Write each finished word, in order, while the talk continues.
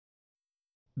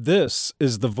This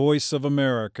is the voice of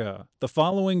America. The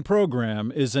following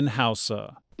program is in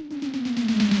Hausa.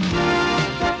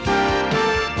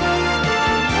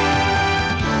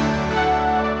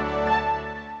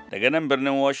 Daga nan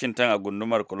birnin Washington a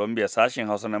gundumar Columbia sashen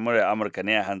Hausa na muryar Amurka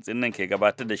ne a hantsin nan ke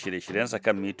gabatar da shirye-shiryensa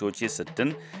kan mitoci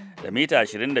 60 da mita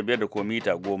 25 da ko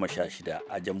mita 16.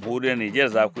 A jamhuriyar Nijar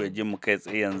za ku iya jin mu kai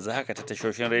tsaye yanzu haka ta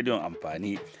tashoshin rediyon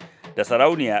amfani da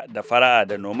sarauniya da fara'a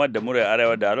da nomad da muryar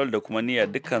arewa da alol da kuma niyyar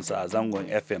dukkansu a zangon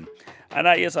FM.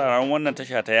 Ana iya sauraron wannan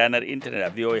tasha ta yanar intanet a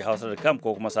voahausa.com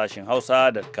ko kuma sashen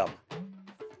hausa.com.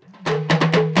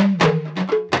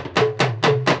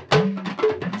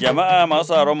 Jama'a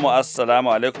masu sauraron mu assalamu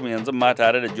alaikum, yanzu ma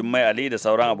tare da Jummai Ali da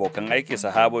sauran abokan aiki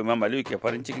sahabo Imam Aliyu ke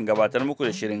farin cikin gabatar muku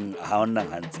da shirin a wannan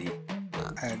hantsi.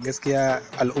 Gaskiya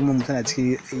al'ummar mu tana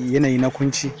cikin yanayi na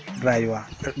kunci rayuwa.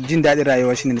 Jin daɗin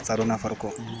rayuwa shine na tsaro na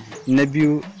farko. Na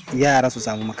biyu yara su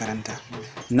samu makaranta.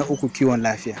 Na uku kiwon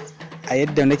lafiya. A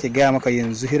yadda nake gaya maka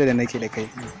yanzu hira da nake da kai,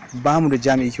 ba mu da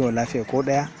jami'in kiwon lafiya ko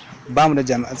ɗaya, ba mu da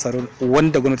jami'an tsaro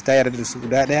wanda gwamnati ta yarda da su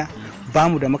guda ɗaya, ba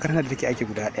mu da makarantar da take aiki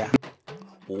guda ɗaya.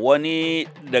 Wani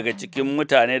daga cikin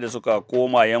mutane da suka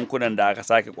koma yankunan da aka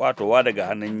sake kwatowa daga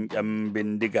hannun 'yan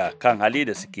bindiga kan hali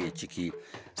da suke ciki.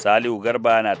 Salihu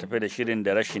Garba na tafe da shirin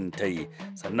da rashin tayi,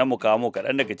 sannan mu kawo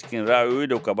kaɗan daga cikin ra'ayoyi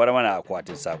da kuka bar mana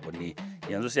akwatin sakonni.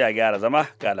 Yanzu sai a gyara zama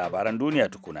ga labaran duniya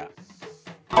tukuna.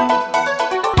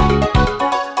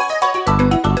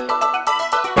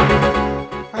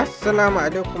 Assalamu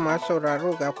alaikum masu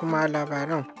sauraro ga kuma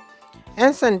labaran.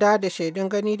 'Yan sanda da shaidun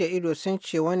gani da ido sun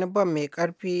ce wani bam mai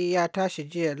ƙarfi ya tashi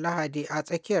jiya Lahadi a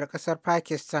tsakiyar ƙasar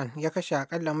Pakistan, ya kashe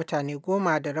akalla mutane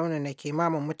 10 da raunana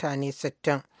kimanin mutane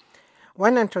 60.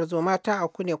 Wannan tarzoma ta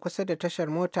auku ne kusa da tashar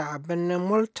mota a birnin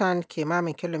Multan,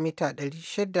 kimanin kilomita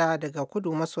 600 daga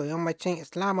kudu maso yammacin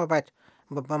Islamabad,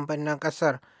 babban birnin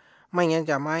ƙasar. Manyan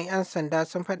jami'an 'yan sanda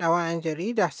sun faɗa wa 'yan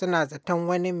jarida suna zaton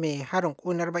wani mai harin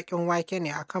ƙunar baƙin wake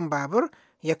ne akan babur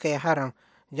ya kai harin.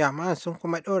 Jami'an sun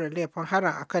kuma ɗora laifin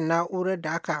harin akan na'urar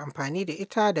da aka amfani da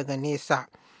ita daga nesa.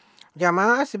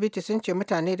 Jami'an asibiti sun ce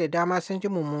mutane da dama sun ji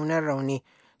mummunan rauni,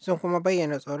 sun kuma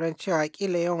bayyana tsoron cewa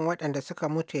kila yawan waɗanda suka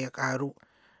mutu ya ƙaru.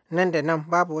 Nan da nan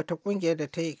babu wata ƙungiyar da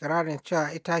ta yi ikirarin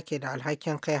cewa ita ke da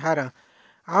alhakin kai harin.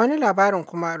 A wani labarin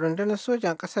kuma, rundunar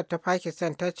sojan ƙasar ta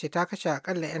Pakistan ta ce ta kashe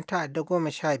akalla 'yan ta'adda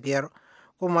 15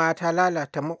 kuma ta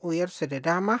lalata maɓoyarsu da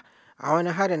dama a wani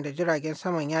harin da jiragen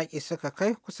saman yaƙi suka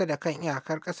kai kusa da kan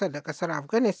iyakar ƙasar da ƙasar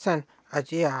Afghanistan a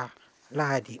jiya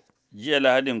Lahadi. Jiya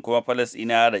Lahadin kuma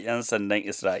Falasɗinawa da 'yan sandan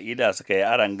Isra'ila suka yi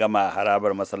arangama a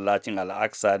harabar masallacin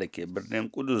Al-Aqsa da ke birnin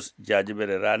Kudus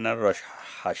jajiberin ranar Rosh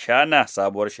Hashana,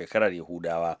 sabuwar shekarar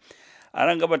Yahudawa.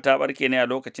 Arangamar ta barke ne a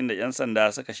lokacin da 'yan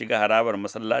sanda suka shiga harabar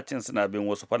masallacin suna bin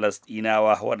wasu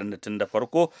Falasɗinawa waɗanda tun da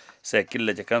farko sai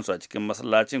killace kansu a cikin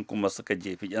masallacin kuma suka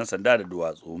jefi 'yan sanda da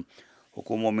duwatsu.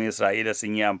 Hukumomin Isra'ila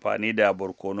sun yi amfani da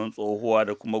barkonon tsohuwa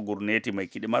da kuma gurneti mai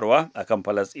kidimarwa akan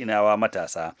Falasɗinawa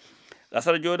matasa.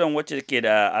 Ƙasar Jordan, wacce ke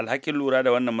da alhakin lura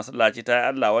da wannan masallaci, ta yi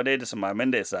Allah wadai da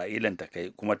samamen da Isra'ilan ta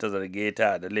kai, kuma ta zarge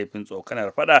ta da laifin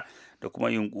tsokanar fada da kuma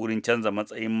yunkurin canza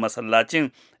matsayin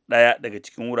masallacin, ɗaya daga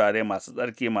cikin wurare masu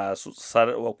tsarki masu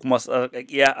kuma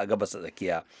tsarkakiya a gabas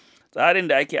tsakiya. Tsarin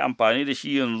da ake amfani da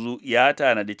shi yanzu ya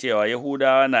tanadi cewa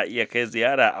Yahudawa na iya kai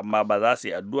ziyara amma ba za su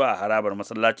yi addu'a a harabar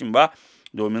masallacin ba,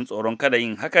 domin tsoron kada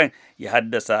yin hakan ya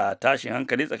haddasa tashin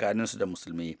hankali tsakaninsu da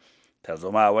musulmi.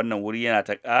 Tarzoma a wannan wuri yana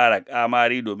ta ƙara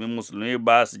ƙamari domin musulmi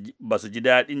ba su ji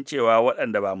daɗin cewa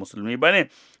waɗanda ba musulmi ba ne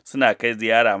suna kai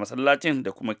ziyara a masallacin,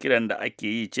 da kuma kiran da ake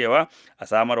yi cewa a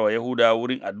samarwa Yahudawa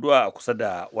wurin addu'a a kusa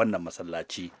da wannan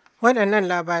masallaci. Waɗannan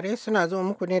labarai suna zo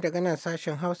muku ne daga nan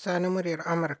sashen Hausa na muryar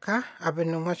Amurka a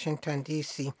birnin Washington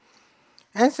DC.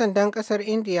 'Yan sandan ƙasar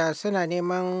Indiya suna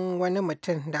neman wani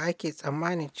mutum da ake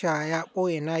tsammanin cewa ya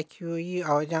ɓoye nakiyoyi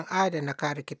a wajen adana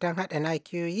karikitan haɗa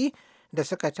nakiyoyi da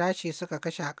suka tashi suka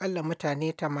kashe akalla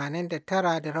mutane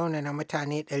 89 da raunana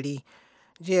mutane 100.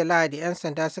 Jiya Lahadi 'yan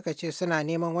sanda suka ce suna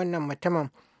neman wannan mutumin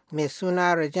mai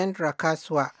suna Rajendra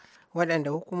Kaswa, waɗanda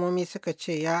hukumomi suka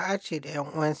ce ya arce da 'yan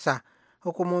uwansa.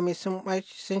 Hukumomi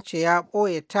sun ce ya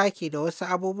ɓoye taki da wasu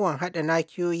abubuwan haɗa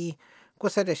nakiyoyi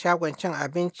kusa da shagon cin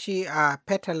abinci a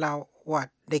Petalawad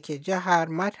da ke jihar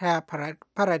Madhya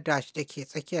Pradesh da ke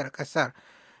tsakiyar ƙasar.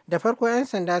 Da farko 'yan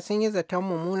sanda sun yi zaton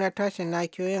mummunar tashin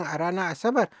nakiyoyin a ranar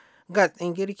Asabar gas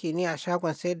ɗin girki ne a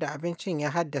shagon sayar da abincin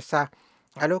ya haddasa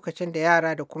a lokacin da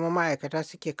yara da kuma ma'aikata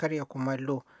suke karya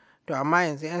kumallo. To amma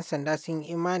yanzu 'yan sanda sun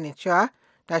yi imanin cewa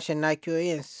tashin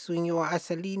nakiyoyin sun yi wa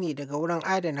asali ne daga wurin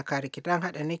adana karikitan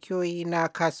haɗa nakiyoyi na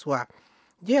kasuwa.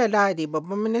 Jiya Lahadi,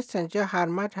 babban ministan jihar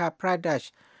Madhya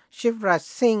Pradesh Shivraj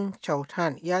Singh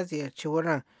Chauhan ya ziyarci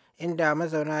wurin, inda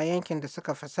mazauna yankin da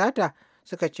suka fasata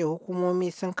suka ce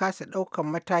hukumomi sun kasa ɗaukan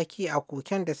mataki a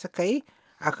koken da suka yi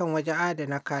akan wajen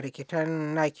adana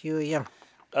karikitan nakiyoyin.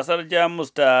 Ƙasar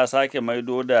Jamus ta sake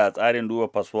maido da tsarin duba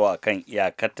fasfo a kan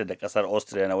iyakarta da ƙasar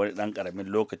Austria na wani ɗan ƙaramin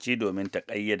lokaci domin ta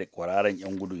ƙayyade kwararan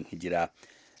 'yan gudun hijira.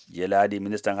 Jiya Lahadi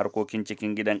ministan harkokin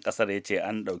cikin gidan ƙasar ya ce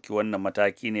an ɗauki wannan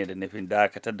mataki ne da nufin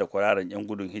dakatar da kwararan 'yan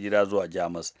gudun hijira zuwa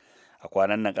Jamus. A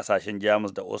kwanan nan ƙasashen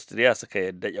Jamus da Austria suka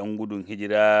yarda 'yan gudun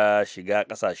hijira shiga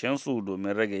ƙasashensu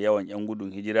domin rage yawan 'yan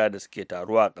gudun hijira da suke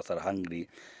taruwa a ƙasar Hungary.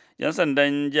 'Yan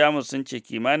sandan Jamus sun ce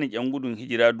kimanin 'yan gudun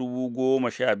hijira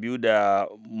 12,000 da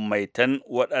maitan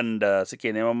waɗanda suke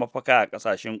neman mafaka a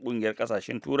ƙasashen ƙungiyar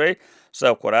ƙasashen Turai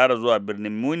suka kurara zuwa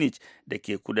birnin Munich da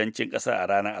ke kudancin ƙasa a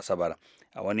ranar Asabar.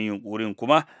 A wani yunkurin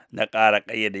kuma na ƙara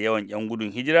ƙayyade yawan 'yan gudun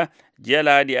hijira, jiya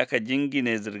Lahadi aka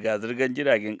jingine zirga-zirgar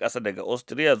jiragen ƙasa daga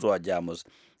Austria zuwa Jamus.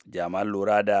 Jami'an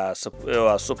lura da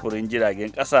sufurin jiragen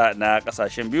ƙasa na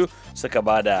ƙasashen biyu suka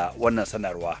ba da wannan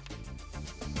sanarwa.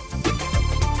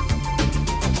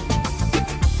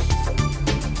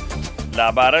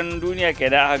 Labaran duniya ke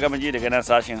da aka gama ji daga nan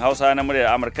sashen Hausa na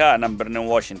muryar Amurka a nan birnin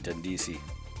Washington DC.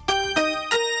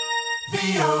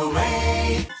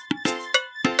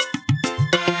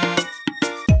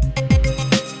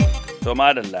 To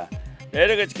madalla, ɗaya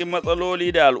daga cikin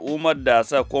matsaloli da al'ummar da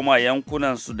sa koma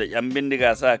yankunansu da 'yan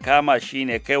bindiga sa kama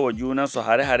shine kai wa junansu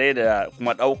hare-hare da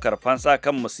kuma ɗaukar fansa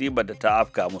kan musibar da ta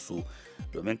afka musu.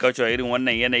 Domin kaucewa irin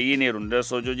wannan yanayi ne rundunar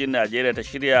sojojin Najeriya ta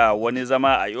shirya wani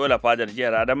zama a Yola fadar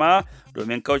jihar Adamawa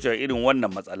domin kaucewa irin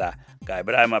wannan matsala. Ga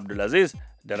Ibrahim Abdulaziz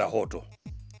da rahoto.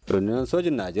 Rundunar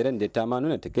sojin Najeriya da ta ma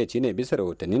nuna takaici ne bisa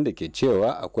rahotannin da ke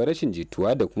cewa akwai rashin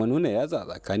jituwa da kuma nuna yatsa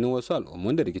tsakanin wasu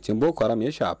al'ummun da rikicin Boko Haram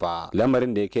ya shafa.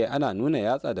 Lamarin da ya kai ana nuna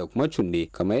yatsa da kuma cunne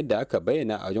kamar yadda aka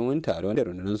bayyana a wajen wani taron da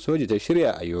rundunar soji ta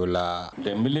shirya a Yola.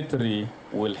 The military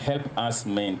will help us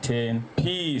maintain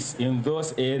peace in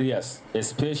those areas,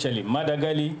 especially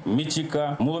Madagali,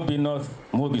 Michika, Mobi North,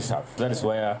 Mobi South. That is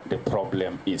where the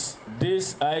problem is.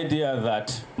 This idea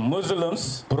that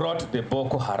Muslims brought the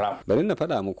Boko Haram. Bari na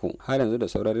faɗa muku har yanzu da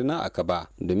saurari na aka ba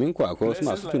domin ku akwai wasu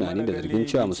masu tunani da zargin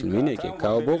cewa musulmi ne ke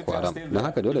kawo Boko Haram. Don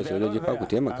haka dole sojoji fa ku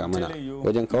taimaka mana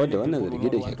wajen kawar da wannan zargi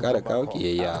da ke ƙara kawo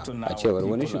kiyayya a cewar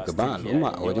wani shugaban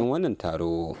al'umma a wajen wannan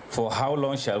taro. For how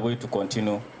long shall we to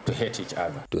continue to hate each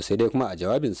other? To sai dai kuma a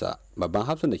jawabinsa babban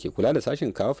hafsan da ke kula da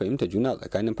sashen kawo fahimta juna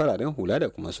tsakanin fararen hula da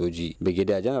kuma soji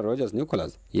Brigadier General Rogers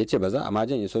Nicholas ya ce ba za a ma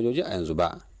janye sojoji a yanzu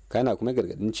ba kana kuma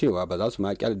gargadin cewa ba za su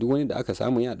ma kyale duk wani da aka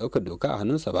samu yana daukar doka a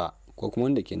hannunsa ba ko kuma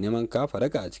wanda ke neman kafa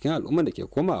raka a cikin al'ummar da ke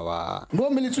komawa. No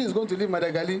military is going to leave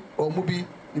Madagali or Mubi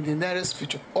in the nearest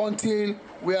future until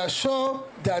we are sure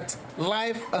that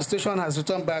life and station has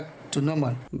returned back to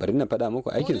normal. Bari na faɗa muku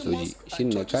aikin soji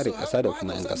shine na kare ƙasa da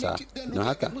kuma 'yan ƙasa. Don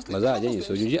haka ba za a janye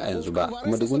sojoji a yanzu ba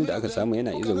kuma duk wanda aka samu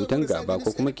yana iza wutan gaba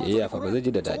ko kuma kiyayya fa ba zai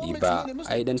ji da daɗi ba.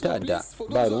 Ai dan ta'adda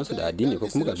ba ruwansa da addini ko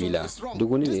kuma kabila. Duk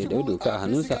wani da ya dau doka a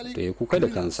hannunsa to ya kuka da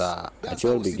kansa. A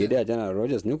cewar Brigadier General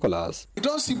Rogers Nicholas. We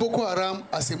don't see Boko Haram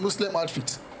as a Muslim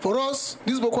outfit. For us,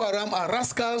 these Boko Haram are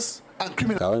rascals.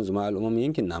 Kawon zuma al'ummomin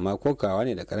yankin na ma kokawa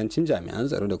ne da karancin jami'an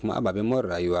tsaro da kuma ababen more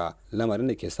rayuwa lamarin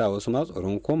da ke sa wasu ma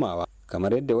tsoron komawa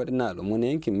kamar yadda waɗannan al'ummu na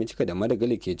yankin Michika da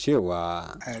Madagali ke cewa.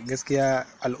 Gaskiya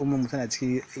al'ummar mu tana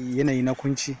cikin yanayi na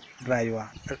kunci rayuwa.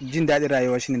 Jin daɗin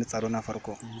rayuwa shine tsaro na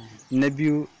farko. Na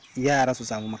biyu yara su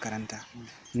samu makaranta.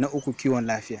 Na uku kiwon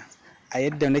lafiya. A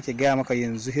yadda nake gaya maka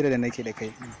yanzu hira da nake da kai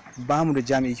ba mu da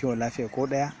jami'i kiwon lafiya ko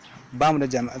ɗaya. Ba mu da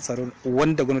jami'an tsaro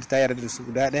wanda gwamnati ta yarda da su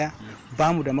guda daya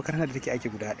ba mu da makarantar da take aiki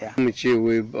guda daya. Mu ce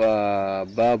wai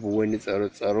babu wani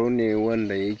tsaro ne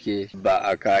wanda yake ba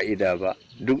a ka'ida ba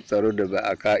duk tsaro da ba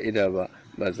a ka'ida ba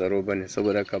tsaro ba ne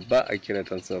saboda ka ba a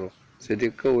kiratan tsaro sai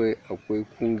dai kawai akwai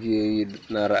kungiyoyi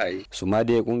na ra'ayi. Su ma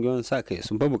dai kungiyoyin sa kai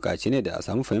sun fa bukaci ne da a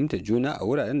samu fahimtar juna a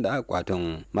wuraren da aka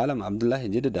kwaton. Malam Abdullahi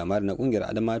Jidda Damar na kungiyar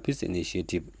Adama Peace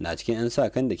Initiative na cikin 'yan sa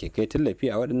kan da ke kai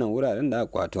tallafi a waɗannan wuraren da aka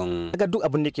kwaton. Ga duk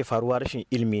abin da ke faruwa rashin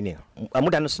ilimi ne. A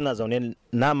mutane suna zaune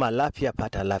nama lafiya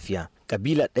fata lafiya.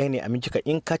 Kabila ɗaya ne a Michika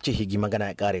in ka ce higi magana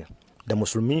ya kare. Da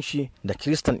musulmin shi da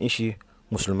kiristan shi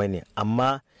musulmai ne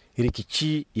amma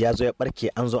rikici ya zo ya barke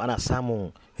an zo ana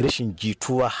samun rashin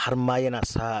jituwa har ma yana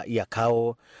sa ya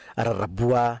kawo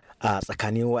rarrabuwa a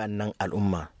tsakanin waɗannan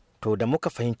al'umma. To da muka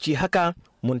fahimci haka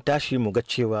mun tashi mu ga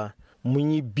cewa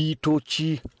mun yi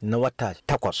bitoci na wata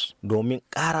 8 domin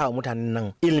ƙara wa mutanen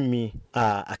nan ilimi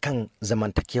a kan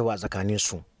zamantakewa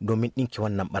tsakaninsu domin ɗinki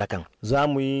wannan barakan. Za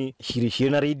mu yi shirye-shirye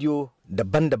na rediyo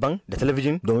daban-daban da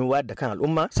talabijin domin wayar da kan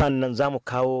al'umma sannan za mu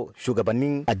kawo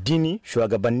shugabannin addini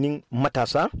shugabannin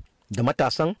matasa da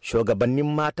matasan shugabannin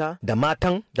mata da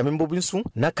matan da membobinsu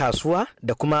na kasuwa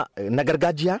da kuma na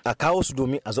gargajiya a kawo su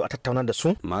domin a zo a tattauna da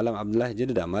su. Malam Abdullahi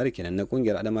Jidda da Mari kenan na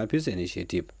kungiyar Adama Peace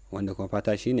Initiative wanda kuma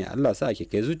fata shine Allah sa ake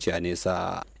kai zuciya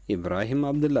nesa. Ibrahim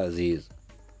Abdulaziz,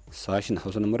 sashin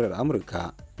Hausa na muryar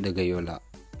Amurka daga Yola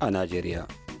a Najeriya.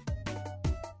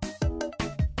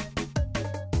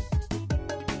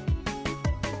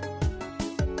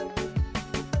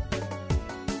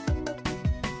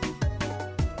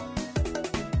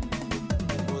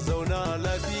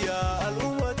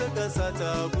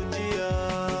 ta kunjiya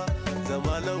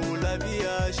zama lau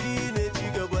lafiya shine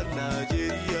cigaban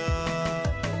Najeriya.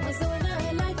 Mazauna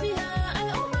lafiya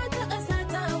al'umma ta ƙasa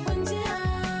ta kunjiya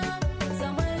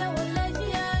zama lau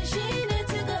lafiya shine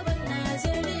cigaban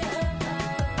Najeriya.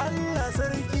 Allah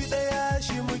sarki ɗaya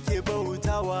shi muke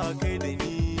bautawa kai da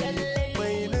ni.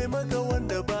 Bai nai maka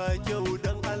wanda ba kyau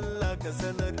don Allah ka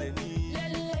sanar da ni.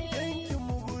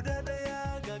 Yankinmu guda ɗaya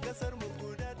ga ƙasar mu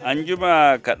guda ɗaya. An jima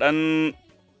kaɗan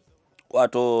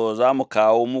wato za mu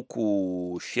kawo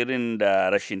muku shirin da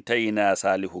rashin tayi na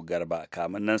Salihu Garba,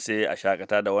 kamun nan sai a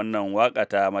shakata da wannan waka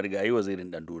ta marigayi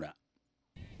wazirin Danduna.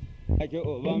 Ake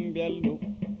oban bello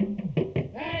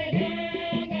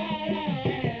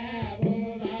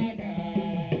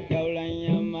yauran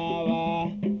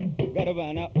yammawa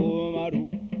garba na umaru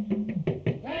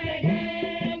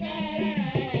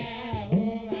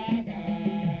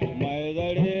mai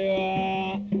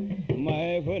zarewa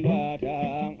mai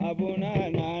fulata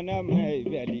mai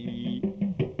beli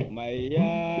mai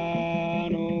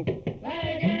yano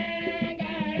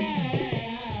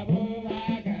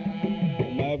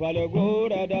mai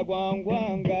falgora da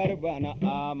gwangwan garba na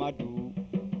amadu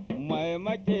mai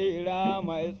makera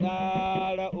mai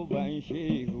tsara uban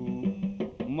shehu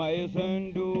mai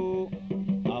sundu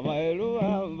a mai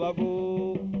ruwan babu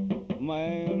mai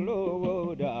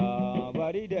rogo da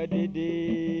bari da didi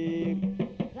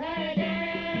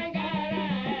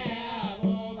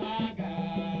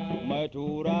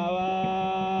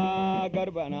turawa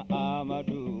garba na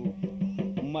amadu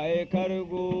mai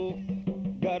kargo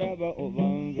garba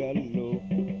uban gallo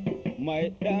mai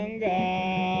danga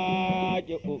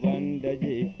ke uban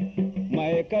daje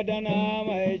mai kadana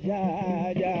mai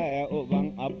jajaya uban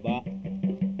abba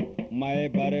mai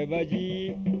barbaji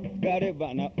garba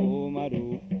na umaru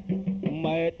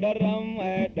mai daran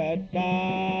mai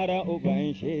daddara uban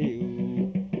shehu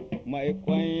mai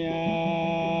kwanya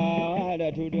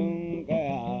da tudun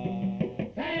kaya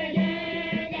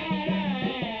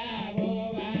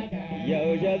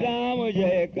yaushe za mu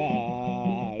je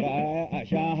kara a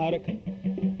sha harka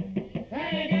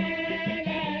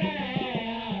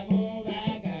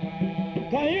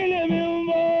kan ilimin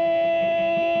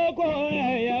boko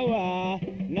yawa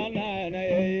na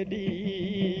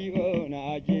digo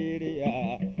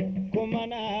Najeriya kuma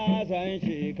na san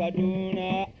shi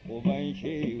Kaduna uban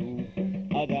shehu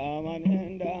a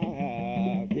zamanin da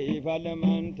ke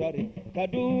falmantari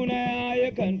Kaduna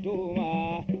ya kan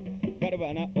tuma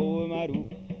garba na umaru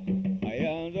a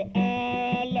yanzu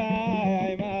Allah ya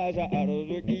yi masa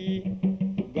arziki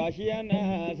gashi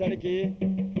yana sarki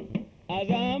a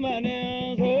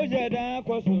zamanin soja da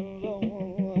sun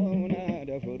zauna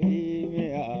da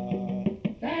firimiya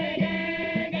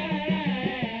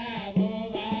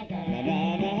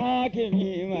na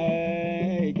hakimi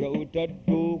mai kyautar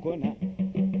dukuna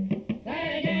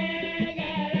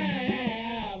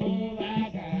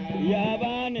ya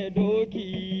bani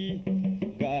doki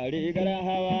ga rigar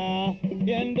hawa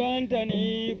yan don ta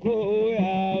ni ko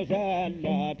ya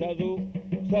sallah ta zo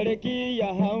sarki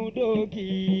ya hau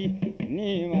doki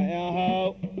ni ma ya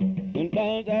hau in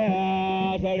ɗan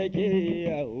tsaya sarki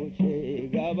ya wuce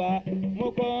gaba mu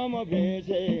koma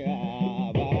bece a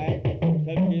baya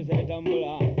sarki sai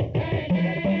tambura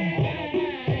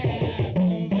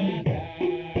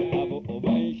abu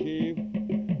uban shi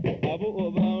abu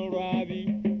uban rabi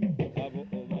abu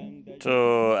uban da To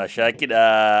a sha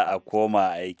kiɗa a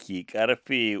koma aiki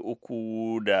karfe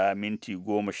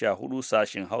 3:14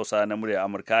 sashin Hausa na murya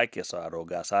Amurka ke sauraro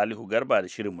ga Salihu Garba da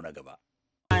shirinmu na gaba.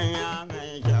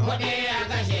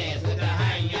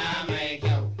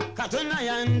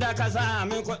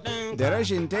 Da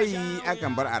rashin tayi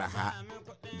akan bar araha.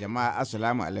 Jama'a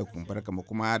assalamu alaikum barkamu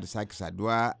kuma da sake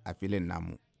saduwa a filin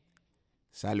namu.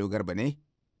 Salihu Garba ne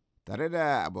tare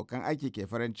da abokan aiki ke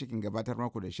farin cikin gabatar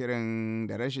maku da shirin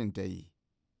da rashin tayi.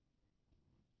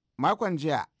 Makon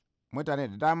jiya mutane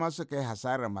da dama suka yi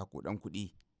hasarar makudan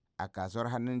kuɗi a kasuwar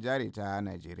hannun jari ta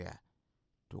Najeriya.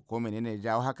 To ko menene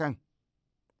jawo hakan?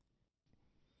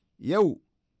 Yau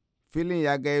filin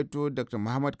ya gayyato Dr.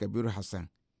 Muhammad Kabiru Hassan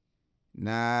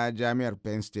na Jami'ar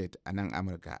Penn State a nan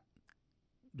Amurka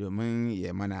domin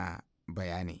ya mana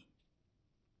bayani.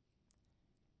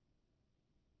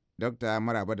 Dokta,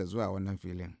 maraba da zuwa wannan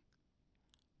filin.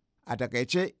 A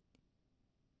takaice,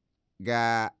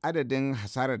 ga adadin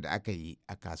hasarar da aka yi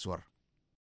a kasuwar.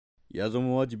 Ya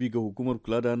zama wajibi ga hukumar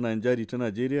kula da hannayen jari ta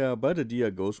Najeriya ba da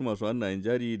diya ga wasu masu hannayen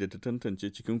jari da ta tantance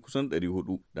cikin kusan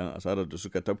 400 don asarar da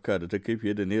suka tafka da ta kai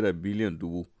fiye da naira biliyan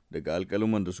 1000 daga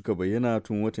alkaluman da suka bayyana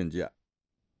tun watan jiya.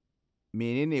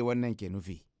 Menene wannan ke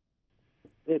nufi?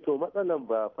 To matsalan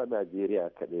ba fa Najeriya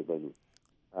kaɗai ba ne.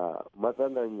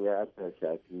 Matsalan ya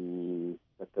shafi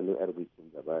tattalin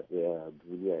arzikin gaba ɗaya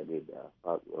duniya ne da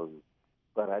faɗuwar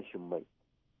farashin mai.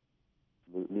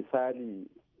 Misali,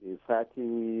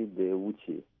 sati da ya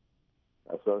wuce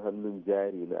kasuwar hannun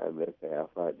jari na Amerika ya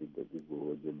faɗi da digo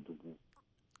wajen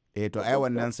 1000. To ai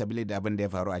wannan sabili da abin da ya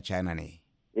faru a China ne.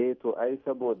 To ai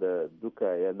saboda duka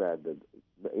yana da,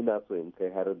 ina so in kai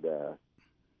har da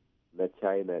na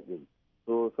China din.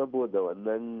 So saboda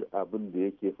wannan abin da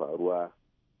yake faruwa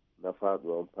na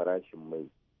faduwan farashin mai,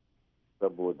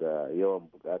 saboda yawan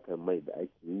bukatar mai da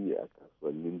ake yi a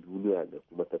kasuwannin duniya da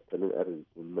kuma tattalin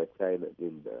arzikin na China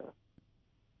din da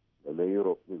na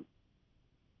Europe din.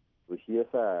 To shi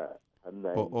yasa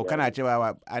hannayen kana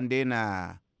cewa an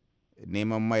daina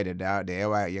neman mai da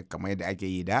yawa kamar da ake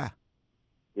yi da?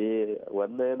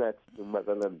 Wannan yana cikin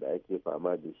matsalar da ake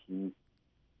fama da shi.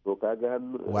 To kaga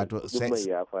wato mai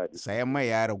ya faɗi. Sayan mai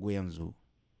ya ragu yanzu.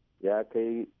 Ya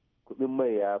kai kudin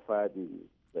mai ya faɗi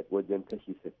da wajen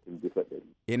kashi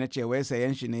 60%. Na ce wai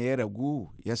sayan shi ne ya ragu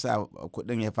ya sa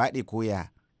kudin ya faɗi ko ya?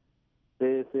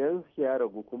 Sai sayan shi ya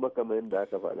ragu kuma kamar yadda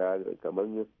aka faɗa, kamar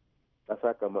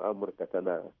ƙasa kamar Amurka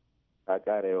ta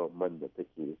ƙara yawan man da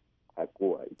take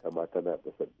haƙowa, ita ma tana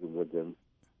da sabbin wajen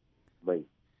mai.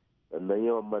 Sannan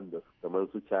yawan man da kamar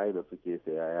su China suke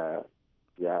saya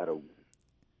ya ragu.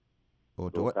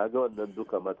 To kaga wannan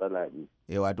duka matsala ne.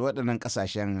 Wato waɗannan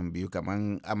ƙasashen biyu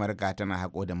kamar Amurka tana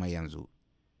haƙo da mai yanzu.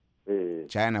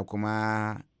 China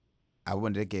kuma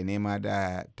abin da take nema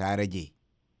da ta rage.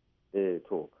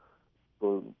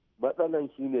 To matsalan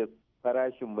shine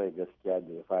farashin mai gaskiya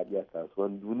da ya faɗi a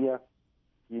kasuwan duniya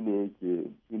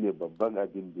shine babban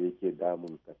abin da yake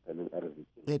damun tattalin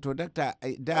arziki. To dakta,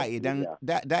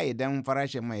 da idan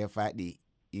farashin mai ya faɗi,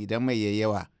 idan mai yayi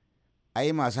yawa,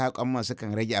 ai masu haƙon man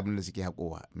sukan rage abin da suke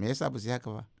haƙowa. Me yasa ba su yi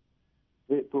haka ba?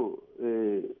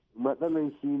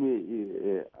 Matsalan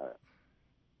shine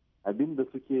abin da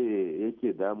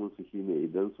yake damun su shine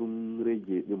idan sun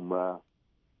rage din ma,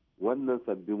 wannan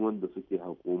sabbin wanda suke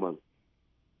haƙo man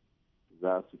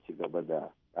za su ci gaba da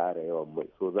ƙara yawan mai,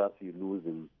 so za su yi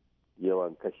losing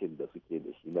yawan kashin da suke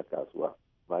da shi na kasuwa,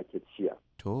 market share.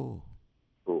 To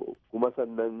kuma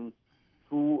sannan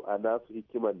su a nasu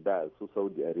hikimar da su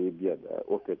Saudi Arabia da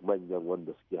OPEC manyan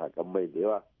wanda suke haƙan mai da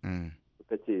yawa,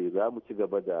 suka ce za mu ci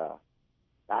gaba da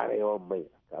ƙara yawan mai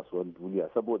a kasuwan duniya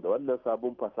saboda wannan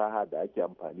sabon fasaha da ake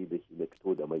amfani da shi na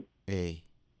fito da mai.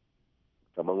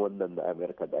 Kamar wannan na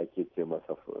Amerika da ake ce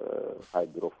masa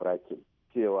hydrofracking,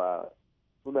 cewa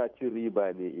suna cin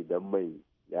riba ne idan mai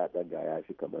ya ɗaga ya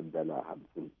fi kamar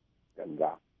 $50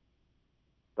 ganga,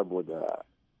 saboda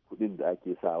kudin da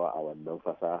ake sawa a wannan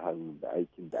fasahan da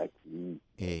aikin da ake yi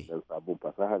don sabon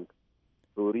fasahan.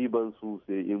 To riban su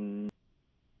sai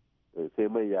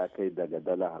mai ya kai daga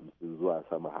 $50 zuwa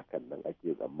sama, hakan nan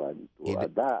ake tsammani. To a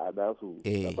nasu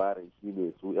dabaran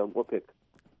shine su yan OPEC,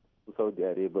 su Saudi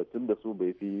Arabia, tun da su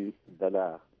bai fi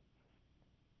 $10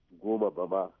 ba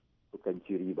ma sukan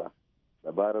ci riba.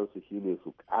 Dabaran su shine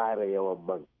su ƙara yawan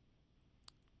man,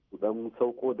 su dan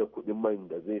sauko da kuɗin man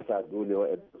da zai sa dole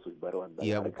waɗanda su bar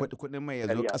wannan. Kuɗin mai ya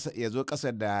zo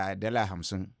ƙasa da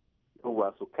 $50.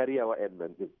 Yawwa, su karya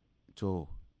waɗannan din. To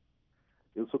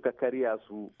in suka karya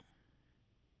su,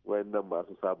 wayannan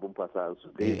masu sabon fasaha su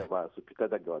daina ba su fita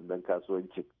daga wannan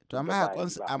kasuwancin. To amma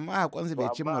haƙonsu bai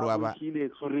cimma ruwa ba. Shine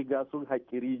sun riga sun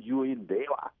haƙi rijiyoyin da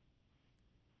yawa.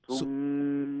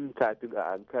 Sun kafin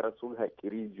a Ankara sun haƙi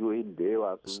rijiyoyin da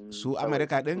yawa. Su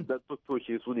Amurka din? Sun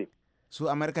tattoshe su ne. Su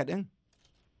Amurka din?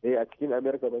 A cikin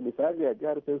Amurka ba, misali a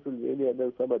jihar Pennsylvania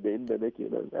nan sama da inda nake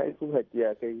nan, ai sun haƙi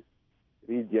ya kai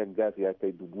rijiyar gas ya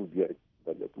kai 5,000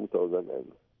 daga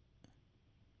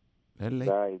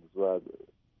 2009 zuwa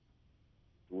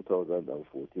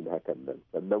 2014 hakan nan.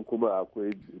 Sannan kuma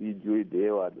akwai rijiyoyi da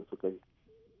yawa da suka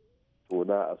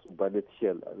tona a su Barnett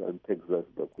Shell a nan Texas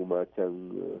da kuma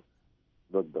can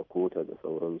North Dakota da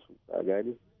sauransu, a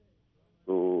gani.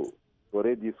 So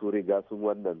already su riga sun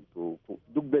wannan, to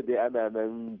duk da dai ana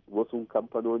nan wasu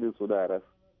kamfanonin suna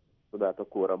ta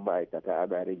koran ma'aikata,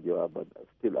 ana ragewa, but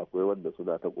still akwai wanda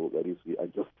suna ta kokari su yi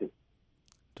adjusting,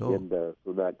 yadda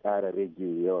suna ƙara rage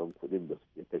yawan kuɗin da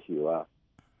suke kashewa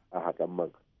a hakan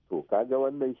man. to kaga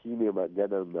wannan shine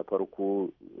maganar na farko,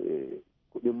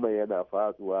 kudin mai yana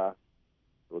faduwa,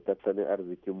 to tattalin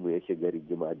arzikinmu ya shiga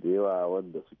rigima da yawa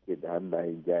wanda suke da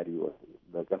hannayen jari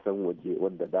na kasan waje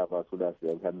wanda dama suna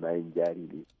sayan hannayen jari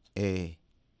ne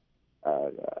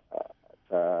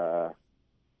ta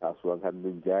kasuwan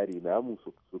hannun jari namu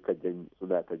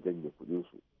suna ta janye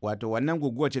kudinsu. Wato wannan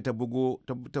guguwa ce ta bugo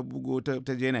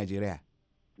ta je Najeriya.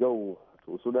 Yau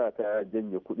to suna ta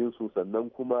janye kudinsu, sannan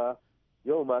kuma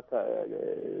yau ma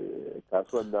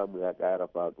kasuwan namu ya ƙara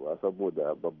faduwa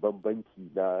saboda babban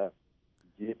banki na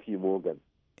JP Morgan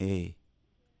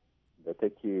da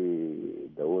take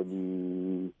da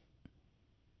wani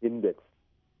index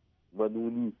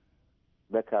manuni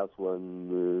na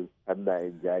kasuwan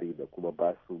hannayen jari da kuma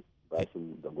bashin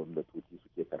da gwamnatoci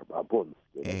suke karba bonds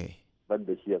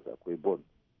banda shi yasa akwai bond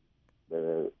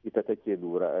ita take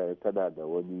lura, tana da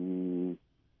wani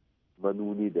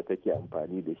manuni da take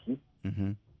amfani da shi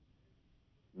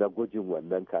na gwajin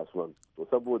wannan kasuwan. To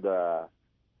saboda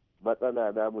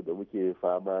matsala namu da muke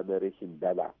fama na rashin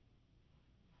dala,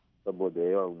 saboda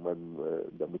yawan man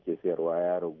da muke sayarwa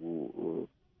ya ragu,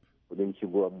 kudin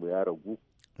shigowanmu ya ragu,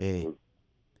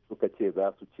 suka ce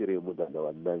za su cire mu daga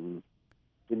wannan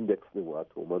index din,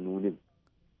 wato manunin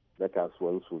na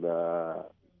kasuwansu na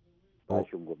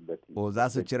bashin gwamnati. O za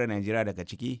su cire Najeriya daga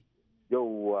ciki?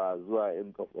 Yauwa zuwa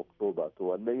end of October. To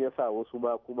wannan ya sa wasu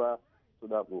ma kuma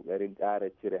suna ƙoƙarin ƙara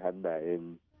cire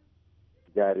hannayen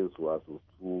jarinsu, wato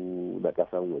su na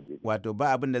ƙasan waje. Wato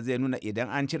ba abin da zai nuna idan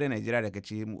an cire Najeriya daga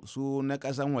ciki, su na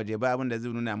ƙasan waje ba abin da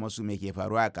zai nuna masu me ke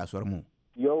faruwa a kasuwar mu.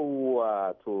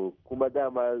 Yauwa, to kuma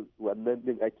dama wannan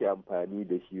din ake amfani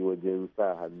da shi wajen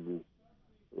sa hannu,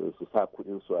 su sa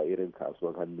kuɗin su a irin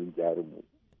kasuwan hannun jarinmu.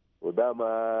 To dama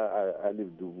a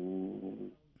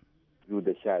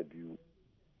 2012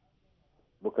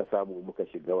 muka samu muka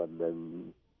shiga wannan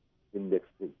index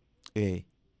din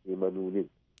manunin.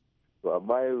 To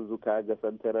amma yanzu ka ga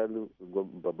santaral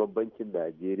babban bankin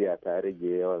Najeriya ta rage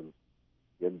yawan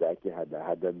yadda ake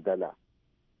hada-hadan dala,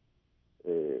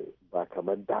 ba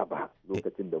kamar da ba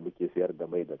lokacin da muke sayar da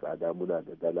mai da tsada muna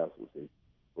da dala sosai.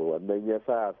 To wannan ya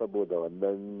sa, saboda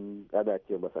wannan ana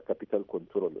ce masa capital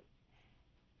control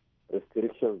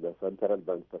restrictions da central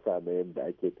bank ta sa na yadda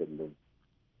ake kallon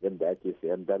yadda ake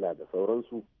sayan dala da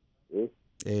sauransu,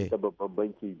 ta babban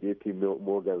banki JP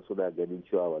Morgan suna ganin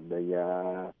cewa wannan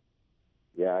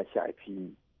ya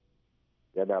shafi,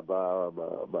 yana ba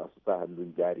masu sa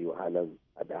hannun jari wahalan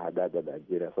hada-hada da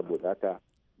Najeriya, saboda haka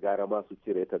gara masu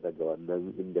cire ta daga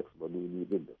wannan index manuni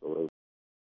din da sauransu.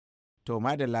 To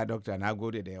madalla dokta, na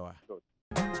gode da yawa.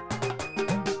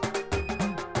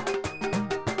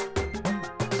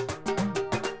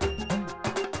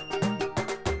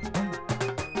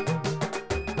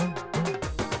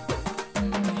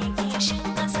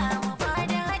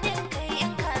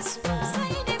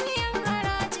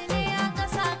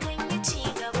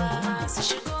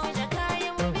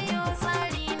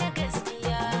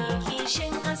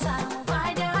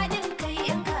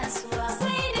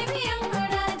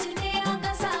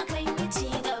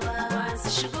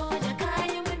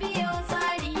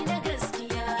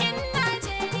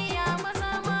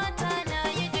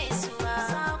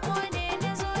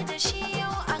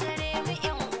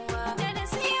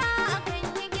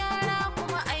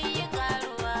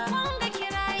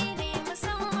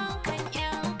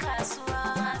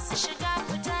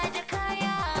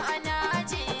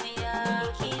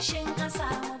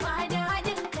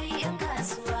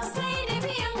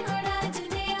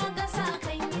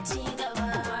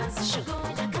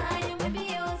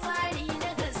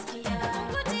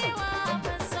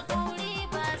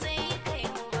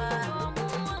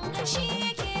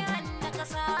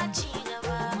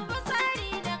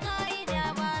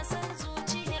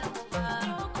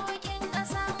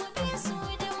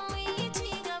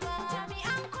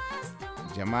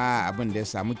 Jama'a abin da ya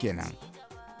samu kenan,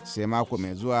 sai mako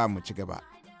mai zuwa mu ci gaba.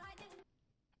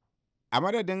 A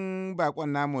madadin bakon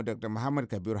namu Dr. Muhammad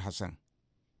Kabir Hassan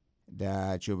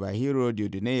da Chubahiro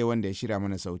Diodune wanda ya shirya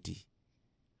mana sauti,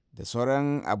 da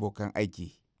sauran abokan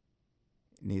aiki,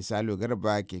 ni Salo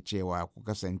Garba ke cewa ku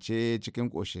kasance cikin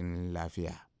ƙoshin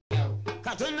lafiya.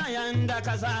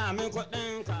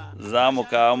 Za mu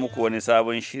kawo muku wani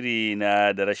sabon shiri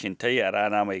na da rashin tayi a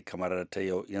rana mai kamar ta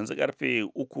yau. Yanzu karfe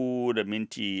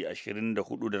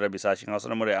 3:24 da rabi sashen Hausa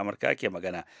na murya Amurka ke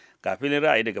magana. Kafin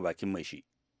ra'ayi daga bakin mai shi.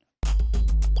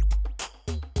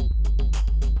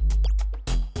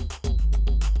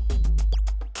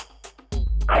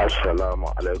 Assalamu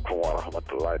alaikum wa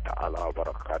rahmatullahi ta'ala wa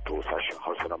barakatuhu. Sashen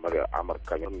Hausa na muryar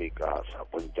Amurka ya mika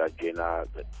sakon jaje na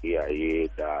ga iyaye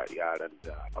da yaran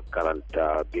da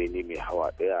makaranta beni mai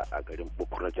hawa daya a garin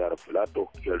Bukur na jihar Filato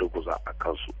ya ruguza a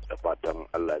kansu, da fatan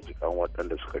Allah ya ji kan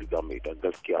waɗanda suka riga mai dan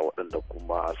gaskiya, waɗanda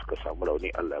kuma suka samu rauni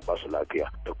Allah ya ba su lafiya,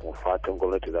 da kuma fatan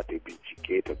gwamnati za ta yi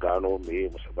bincike ta gano meye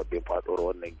musabbabin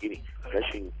faɗuwar wannan gini,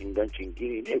 rashin ingancin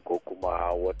gini ne ko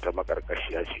kuma wata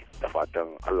makarkashiya ce. Da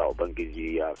fatan Allah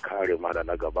ubangiji ya kare mana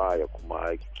na gaba, ya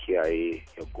kuma kiyaye,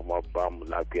 ya kuma ba mu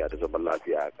lafiya da zaman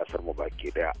lafiya a kasar mu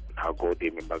baki daya. Na gode,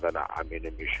 min magana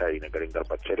Aminu Mishayi na garin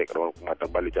Garbace da karamar kuma ta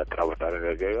Balija Taraba tare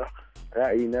da Gaya.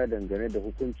 Ra'ayina dangane da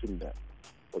hukuncin da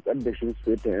mukaddashin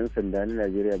sufetan 'yan sanda na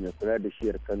Najeriya mai kula da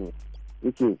shiyar Kano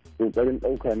yake kokarin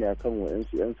ɗauka ne akan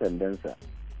wa'yansu 'yan sandansa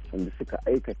wanda suka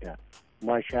aikata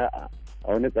masha'a a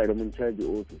wani ƙaramin caji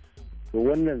ofis. To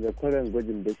wannan zakwaran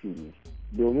gwajin dafi ne,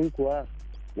 domin kuwa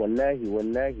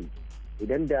wallahi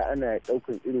idan da ana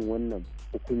ɗaukan irin wannan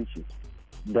hukunci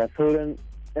da sauran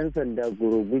 'yan sanda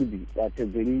gurbi ɓata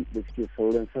gari da suke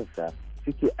sauran sassa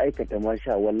suke aikata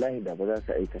masha, wallahi da ba za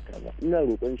su aikata ba. Ina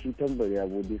roƙon shi Tambari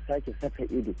Yabo da sake saka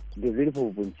ido da zurfafa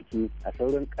bincike a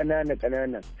sauran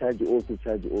ƙananan caji ofis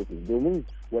domin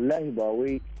wallahi ba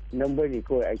wai nan bane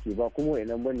kawai ake ba, kuma wai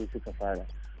nan bane suka fara.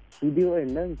 Su dai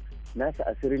wayannan nasu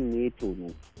asirin ne ya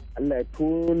tono, Allah ya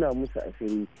tona musu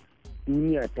asiri,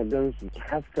 duniya ta gansu, ta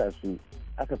haska su,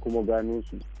 aka kuma gano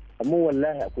su. Amma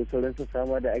wallahi akwai sauran sassa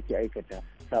ma da ake aikata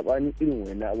saɓanin irin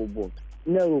wayannan abubuwan.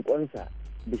 Ina roƙonsa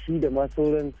da shi da ma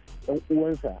sauran 'yan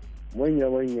uwansa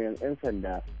manya-manyan 'yan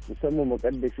sanda, musamman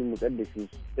mukaddashin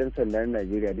 'yan sanda na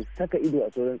Najeriya, da saka ido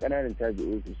a sauran ƙananan caji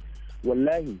ofis.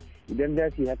 Wallahi idan za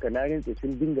su yi haka, na rantse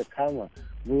sun dinga kama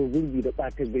gurbi da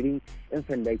ɓata garin 'yan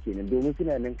sanda kenan, domin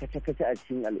suna nan kace-kace a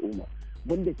cikin al'umma,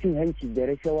 banda cin hanci da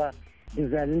rashawa da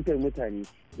zaluntar mutane.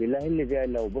 Billahi la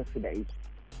ilaha ba su da aiki.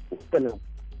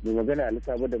 Mai magana a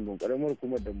lissa da ban karamar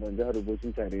kuma da ban jihar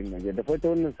Bauchin tarayyar Najeriya. Da fata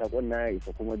wannan sakon na ya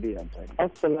isa kuma zai amfani.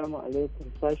 Assalamu alaikum,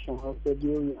 sashen Hausa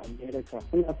biyoyi Amerika.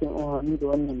 Ina son amfani da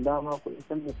wannan dama ku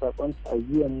isar da sakon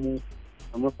ta'aziyyar mu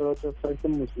a masarautar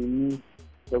sarkin musulmi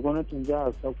da gwamnatin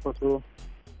jihar Sokoto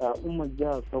da al'ummar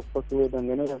jihar Sokoto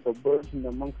dangane da babbar rashin da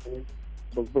man kai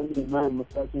babban limamin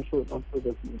masallacin shodan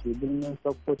da ke birnin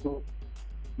Sokoto,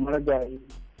 margayi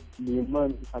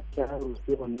liman a kyar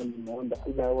rufe wannan liman wanda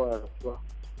Allah ya wa rasuwa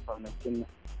kwanakin nan.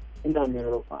 Ina mai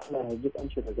roƙon Allah ya ji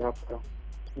kanshi da gafara.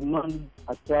 Liman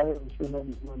a kyar rufe na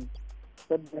liman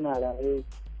sabda yana raye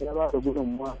ya ba da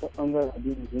gudunmuwa ta ɓangaren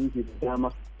addinin jinji da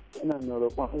dama. Ina mai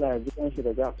roƙon Allah ya ji kanshi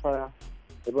da gafara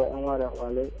da ba yan wada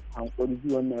walai hankali ji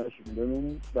wannan rashin,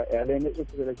 domin ba iyalai na isa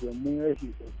da rashin mun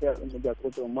rashi sosai a ɗin da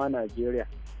kotu ma Najeriya.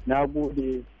 Na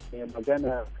gode. Mai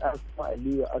magana Kasuwa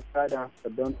Aliyu Asada,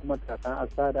 sabbin matakan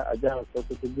Asada a jihar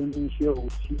Sokoto, birnin Shehu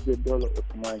Cibiyar Dole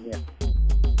Usmaniya.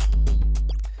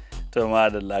 To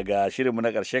madalla, ga shirinmu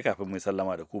na ƙarshe kafin mu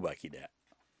sallama da ku baki daya.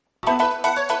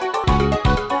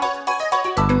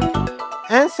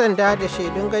 'Yan sanda da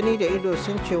shaidun gani da ido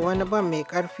sun ce wani bam mai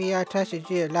ƙarfi ya tashi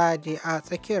jiya Lahadi a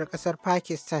tsakiyar ƙasar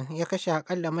Pakistan, ya kashe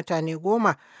akalla mutane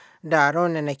 10 da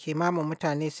raunana kimanin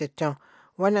mutane 60.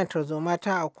 Wannan tarzoma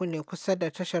ta auku ne kusa da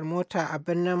tashar mota a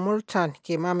birnin Multan,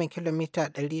 kimanin kilomita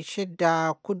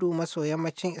 600 kudu maso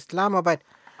yammacin Islamabad,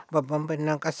 babban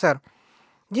birnin kasar.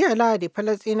 Jiya Lahadi,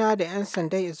 Falasɗinawa da 'yan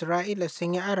sandan Isra'ila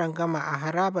sun yi arangama a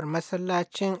harabar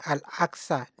masallacin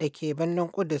Al-Aqsa da ke birnin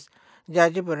Kudus,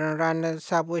 jajibirin ranar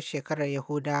sabuwar shekarar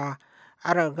Yahudawa.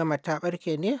 Arangama ta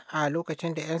barke ne a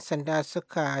lokacin da 'yan sanda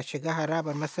suka shiga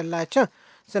harabar masallacin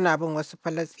suna bin wasu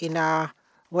Falasɗinawa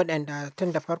waɗanda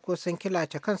tun da farko sun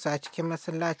killace kansu a cikin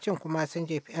masallacin kuma sun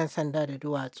jefi 'yan sanda da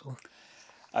duwatsu.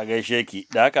 A gaishe ki,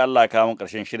 da haka Allah kawo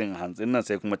ƙarshen shirin hantsin nan,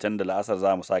 sai kuma can da la'asar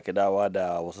za mu sake dawa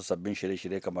da wasu sabbin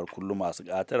shirye-shirye kamar kullum masu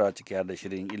ƙatarwa, ciki har da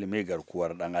shirin ilimi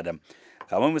garkuwar ɗan adam.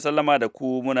 Kamar mu sallama da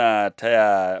ku, muna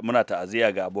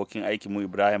ta'aziyya ga abokin aikinmu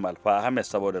Ibrahim Alfa Ahmed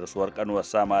saboda rasuwar kanuwar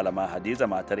sa malama Hadiza,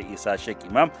 matar Isa Sheikh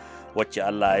Imam, wacce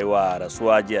Allah ya yi wa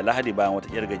rasuwa jiya Lahadi bayan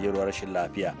wata yar gajeruwar rashin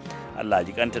lafiya. Allah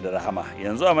ji kanta da rahama.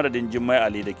 Yanzu a madadin Jummai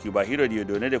Ali da Cuba Hero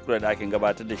Diodone da kula da ɗakin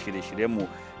gabatar da shirye-shiryenmu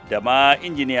da ma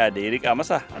injiniya da ya rika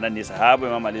masa, a nan ne sahaba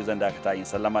Imam Ali zan dakata yin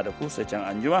sallama da ku, sai can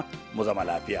anjima mu zama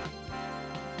lafiya.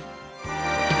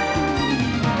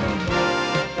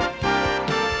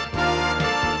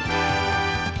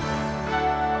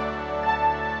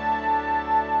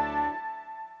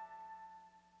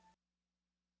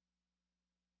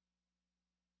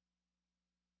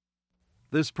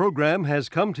 This program has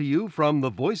come to you from the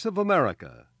Voice of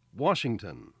America,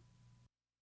 Washington.